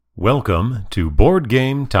Welcome to Board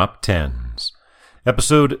Game Top Tens,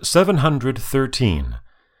 episode 713,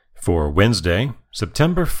 for Wednesday,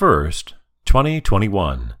 September 1st,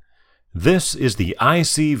 2021. This is the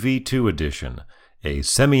ICV2 edition, a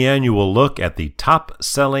semi-annual look at the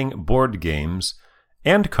top-selling board games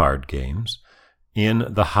and card games in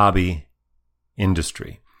the hobby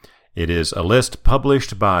industry. It is a list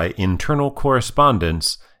published by internal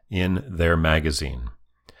correspondents in their magazine.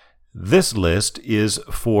 This list is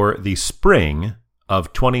for the spring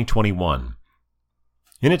of 2021.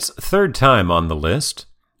 In its third time on the list,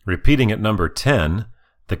 repeating at number 10,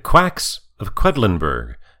 The Quacks of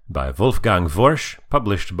Quedlinburg by Wolfgang Warsch,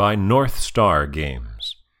 published by North Star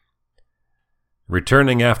Games.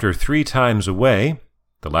 Returning after 3 times away,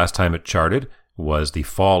 the last time it charted was the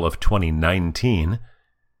fall of 2019,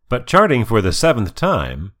 but charting for the 7th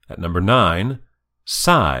time, at number 9,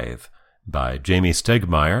 Scythe by Jamie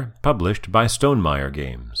Stegmaier, published by Stonemaier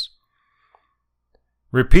Games.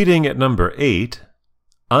 Repeating at number 8,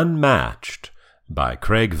 Unmatched by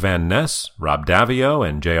Craig Van Ness, Rob Davio,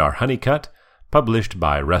 and J.R. Honeycutt, published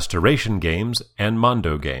by Restoration Games and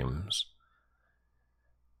Mondo Games.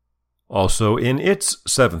 Also in its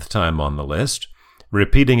 7th time on the list,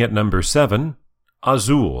 repeating at number 7,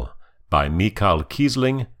 Azul by Michael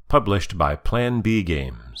Kiesling, published by Plan B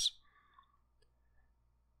Games.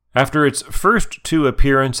 After its first 2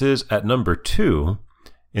 appearances at number 2,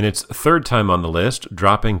 in its 3rd time on the list,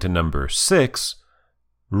 dropping to number 6,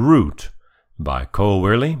 Root by Cole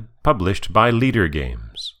Wehrle, published by Leader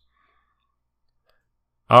Games.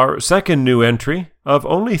 Our second new entry, of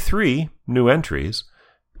only 3 new entries,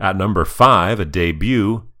 at number 5, a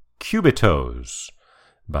debut, Cubitos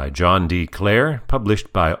by John D. Clare,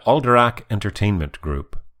 published by Alderac Entertainment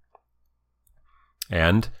Group.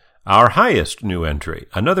 And our highest new entry,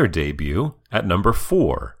 another debut, at number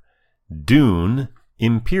 4, Dune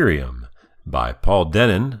Imperium by Paul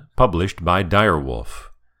Dennen, published by Direwolf.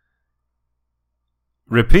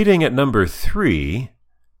 Repeating at number 3,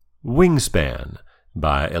 Wingspan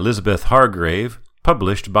by Elizabeth Hargrave,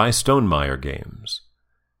 published by Stonemaier Games.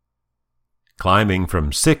 Climbing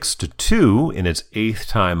from 6 to 2 in its 8th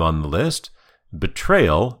time on the list,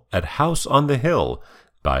 Betrayal at House on the Hill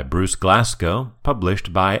by Bruce Glasgow,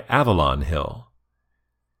 published by Avalon Hill.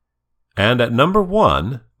 And at number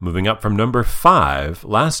 1, moving up from number 5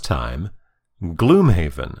 last time,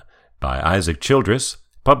 Gloomhaven by Isaac Childress,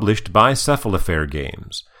 published by Cephalofair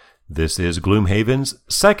Games. This is Gloomhaven's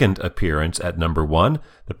 2nd appearance at number 1,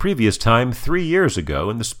 the previous time 3 years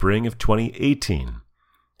ago in the spring of 2018.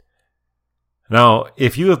 Now,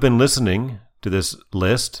 if you have been listening to this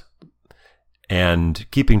list and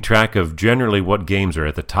keeping track of generally what games are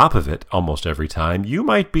at the top of it almost every time, you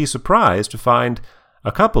might be surprised to find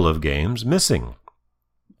a couple of games missing.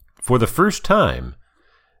 For the first time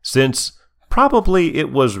since probably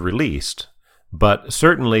it was released, but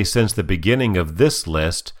certainly since the beginning of this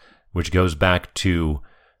list, which goes back to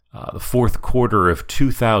the 4th quarter of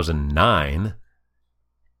 2009,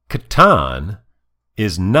 Catan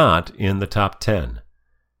is not in the top 10.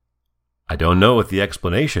 I don't know what the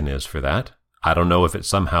explanation is for that. I don't know if it's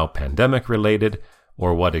somehow pandemic-related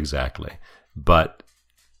or what exactly, but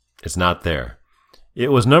it's not there.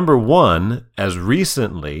 It was number 1 as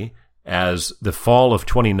recently as the fall of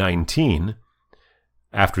 2019.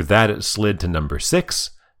 After that, it slid to number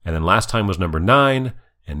 6, and then last time was number 9,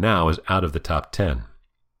 and now is out of the top 10.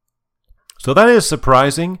 So that is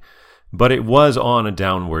surprising, but it was on a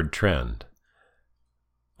downward trend.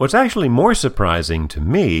 What's actually more surprising to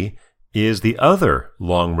me is the other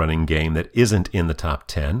long-running game that isn't in the top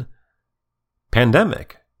 10,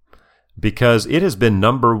 Pandemic, because it has been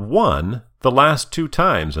number 1 the last 2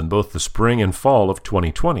 times in both the spring and fall of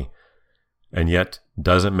 2020, and yet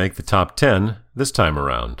doesn't make the top 10 this time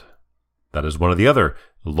around. That is one of the other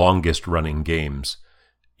longest-running games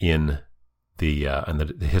in the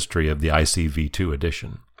history of the ICV2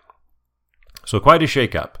 edition. So quite a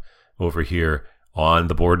shakeup over here on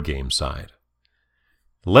the board game side.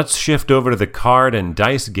 Let's shift over to the card and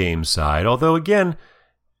dice game side, although again,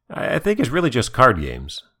 I think it's really just card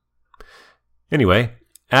games. Anyway,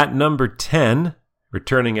 at number 10,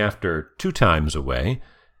 returning after 2 times away,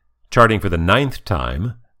 charting for the 9th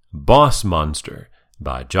time, Boss Monster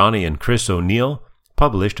by Johnny and Chris O'Neill,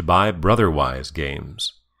 published by Brotherwise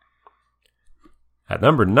Games. At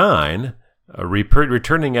number 9,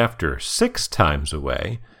 returning after 6 times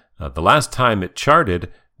away, the last time it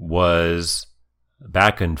charted was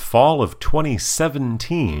back in fall of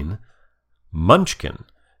 2017, Munchkin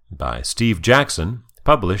by Steve Jackson,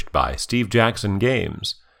 published by Steve Jackson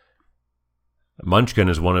Games. Munchkin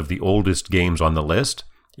is one of the oldest games on the list.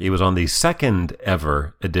 He was on the second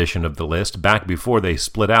ever edition of the list, back before they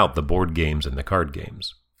split out the board games and the card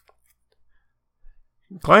games.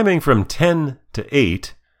 Climbing from 10 to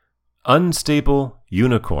 8, Unstable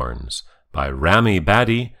Unicorns by Rami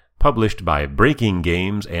Badi, published by Breaking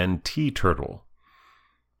Games and T-Turtle.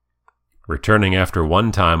 Returning after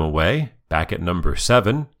one time away, back at number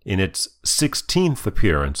 7, in its 16th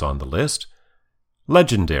appearance on the list,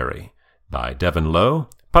 Legendary by Devin Lowe,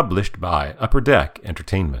 published by Upper Deck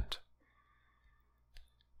Entertainment.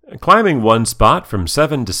 Climbing one spot from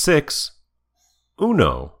 7 to 6,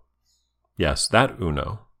 Uno. Yes, that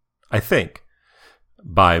Uno, I think,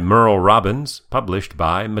 by Merle Robbins, published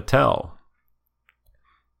by Mattel.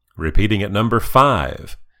 Repeating at number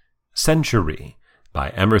 5, Century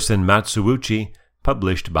by Emerson Matsuuchi,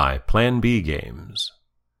 published by Plan B Games.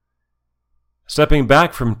 Stepping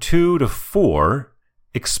back from 2 to 4,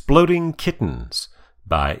 Exploding Kittens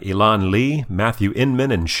by Elan Lee, Matthew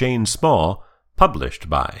Inman, and Shane Small, published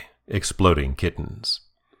by Exploding Kittens.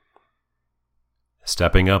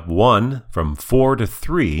 Stepping up 1 from 4 to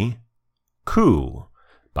 3, Coup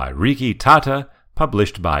by Riki Tata,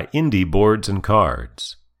 published by Indie Boards and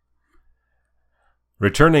Cards.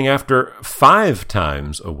 Returning after 5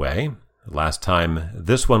 times away, the last time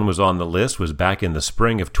this one was on the list was back in the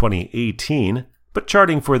spring of 2018, but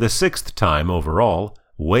charting for the 6th time overall,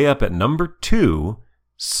 way up at number 2,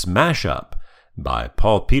 Smash Up by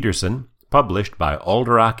Paul Peterson, published by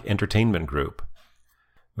Alderac Entertainment Group,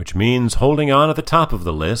 which means holding on at the top of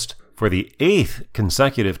the list for the 8th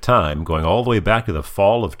consecutive time, going all the way back to the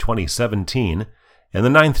fall of 2017, and the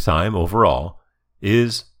 9th time overall,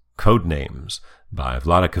 is Codenames by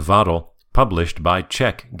Vlada Kavadl, published by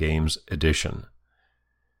Czech Games Edition.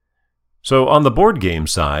 So on the board game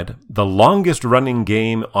side, the longest running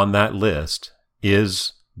game on that list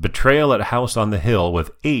is Betrayal at House on the Hill,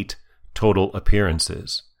 with 8 total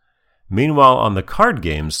appearances. Meanwhile, on the card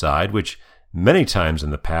game side, which many times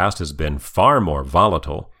in the past has been far more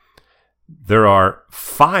volatile, there are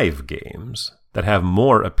 5 games that have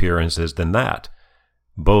more appearances than that.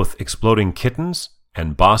 Both Exploding Kittens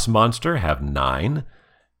and Boss Monster have 9.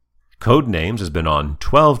 Codenames has been on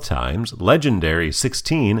 12 times, Legendary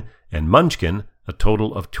 16, and Munchkin a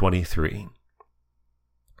total of 23.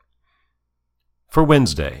 For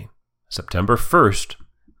Wednesday, September 1st,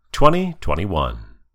 2021.